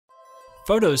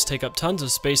Photos take up tons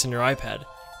of space in your iPad,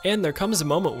 and there comes a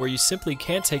moment where you simply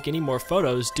can't take any more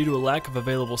photos due to a lack of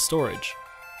available storage.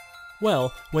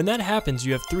 Well, when that happens,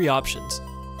 you have three options.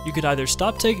 You could either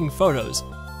stop taking photos,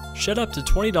 shed up to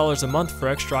 $20 a month for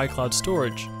extra iCloud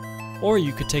storage, or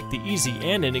you could take the easy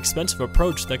and inexpensive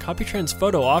approach that Copytrans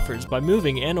Photo offers by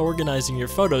moving and organizing your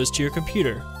photos to your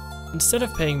computer. Instead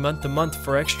of paying month to month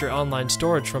for extra online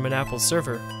storage from an Apple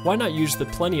server, why not use the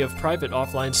plenty of private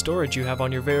offline storage you have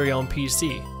on your very own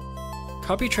PC?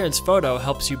 Copytrans Photo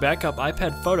helps you back up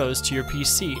iPad photos to your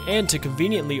PC and to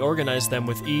conveniently organize them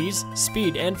with ease,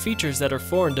 speed, and features that are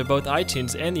foreign to both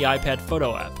iTunes and the iPad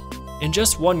Photo app. In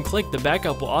just one click, the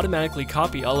backup will automatically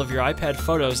copy all of your iPad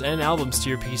photos and albums to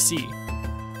your PC.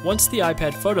 Once the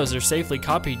iPad photos are safely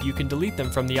copied, you can delete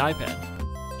them from the iPad.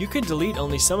 You can delete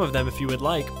only some of them if you would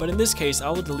like, but in this case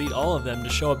I will delete all of them to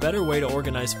show a better way to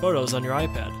organize photos on your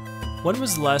iPad. When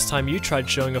was the last time you tried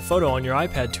showing a photo on your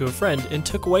iPad to a friend and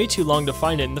took way too long to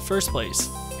find it in the first place?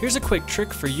 Here's a quick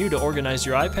trick for you to organize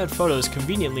your iPad photos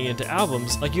conveniently into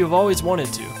albums like you have always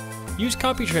wanted to. Use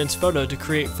Copytrans Photo to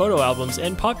create photo albums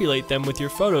and populate them with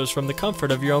your photos from the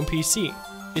comfort of your own PC.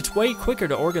 It's way quicker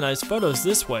to organize photos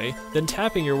this way than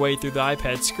tapping your way through the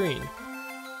iPad screen.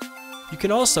 You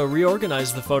can also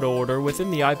reorganize the photo order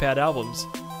within the iPad albums.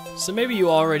 So maybe you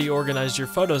already organized your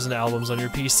photos and albums on your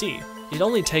PC. It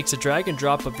only takes a drag and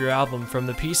drop of your album from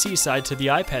the PC side to the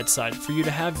iPad side for you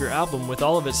to have your album with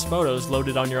all of its photos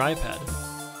loaded on your iPad.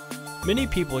 Many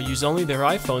people use only their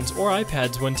iPhones or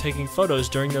iPads when taking photos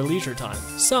during their leisure time.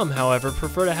 Some, however,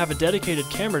 prefer to have a dedicated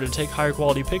camera to take higher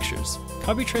quality pictures.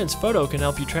 Copytrans Photo can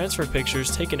help you transfer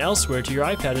pictures taken elsewhere to your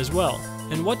iPad as well.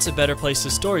 And what's a better place to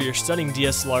store your stunning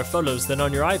DSLR photos than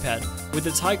on your iPad with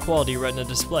its high quality Retina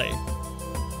display?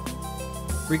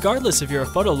 Regardless if you're a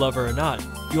photo lover or not,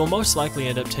 you will most likely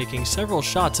end up taking several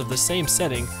shots of the same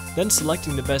setting, then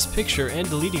selecting the best picture and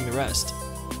deleting the rest.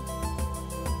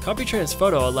 Copytrans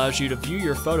Photo allows you to view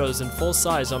your photos in full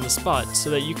size on the spot so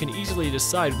that you can easily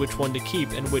decide which one to keep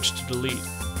and which to delete.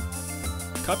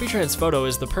 Copytrans Photo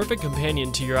is the perfect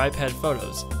companion to your iPad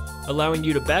photos, allowing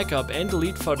you to back up and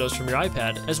delete photos from your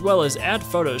iPad as well as add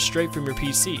photos straight from your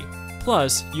PC.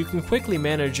 Plus, you can quickly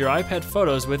manage your iPad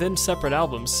photos within separate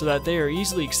albums so that they are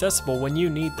easily accessible when you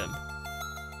need them.